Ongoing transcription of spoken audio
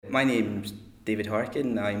My name's David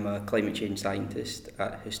Harkin. I'm a climate change scientist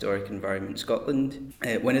at Historic Environment Scotland.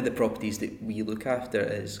 One of the properties that we look after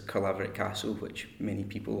is Carlaverock Castle, which many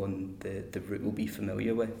people on the route will be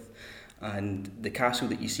familiar with. And the castle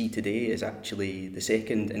that you see today is actually the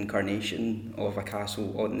second incarnation of a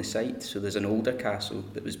castle on the site. So there's an older castle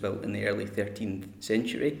that was built in the early 13th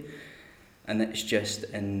century, and it's just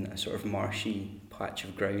in a sort of marshy patch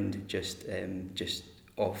of ground just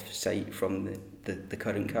off site from the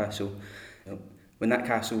current castle. When that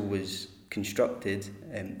castle was constructed,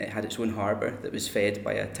 it had its own harbour that was fed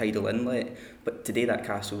by a tidal inlet, but today that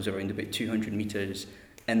castle is around about 200 metres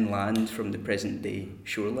inland from the present day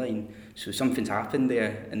shoreline. So something's happened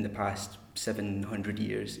there in the past 700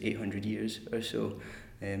 years, 800 years or so.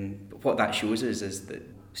 But what that shows us is that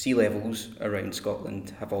sea levels around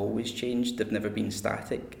Scotland have always changed, they've never been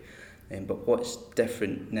static. But what's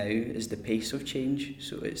different now is the pace of change.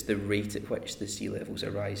 So it's the rate at which the sea levels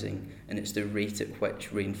are rising, and it's the rate at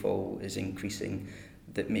which rainfall is increasing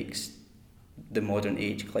that makes the modern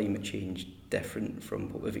age climate change different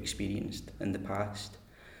from what we've experienced in the past.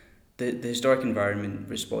 The historic environment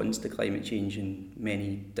responds to climate change in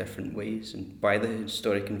many different ways, and by the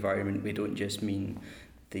historic environment we don't just mean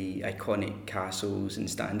the iconic castles and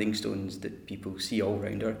standing stones that people see all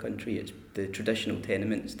around our country. It's the traditional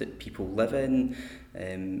tenements that people live in,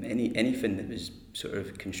 anything that was sort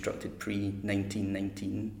of constructed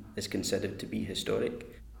pre-1919 is considered to be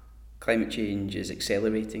historic. Climate change is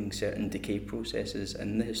accelerating certain decay processes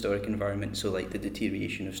in the historic environment, so like the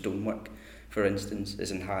deterioration of stonework, for instance,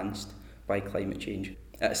 is enhanced by climate change.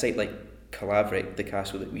 At a site like Carlaverock, the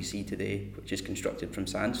castle that we see today, which is constructed from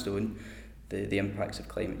sandstone, the impacts of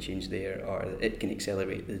climate change there are that it can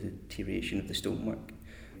accelerate the deterioration of the stonework.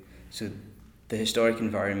 So the historic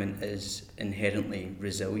environment is inherently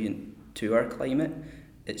resilient to our climate.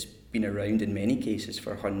 It's been around in many cases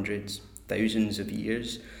for hundreds, thousands of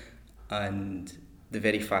years, and the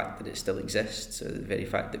very fact that it still exists, so the very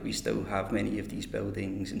fact that we still have many of these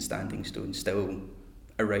buildings and standing stones still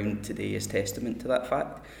around today is testament to that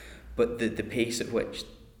fact. But the pace at which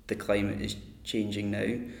the climate is changing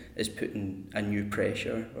now is putting a new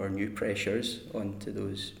pressure or new pressures onto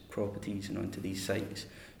those properties and onto these sites.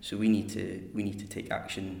 So we need to take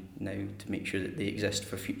action now to make sure that they exist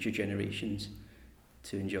for future generations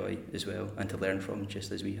to enjoy as well and to learn from,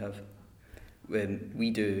 just as we have.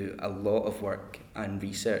 We do a lot of work and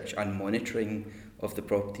research and monitoring of the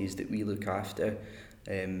properties that we look after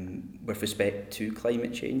with respect to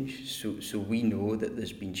climate change. So we know that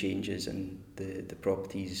there's been changes in the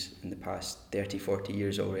properties in the past 30, 40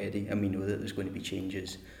 years already, and we know that there's going to be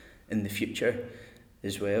changes in the future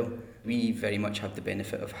as well. We very much have the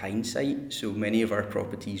benefit of hindsight, so many of our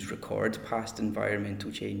properties record past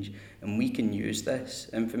environmental change, and we can use this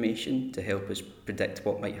information to help us predict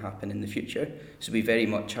what might happen in the future. So we very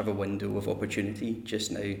much have a window of opportunity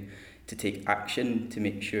just now to take action to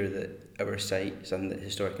make sure that our sites and the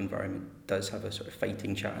historic environment does have a sort of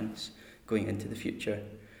fighting chance going into the future.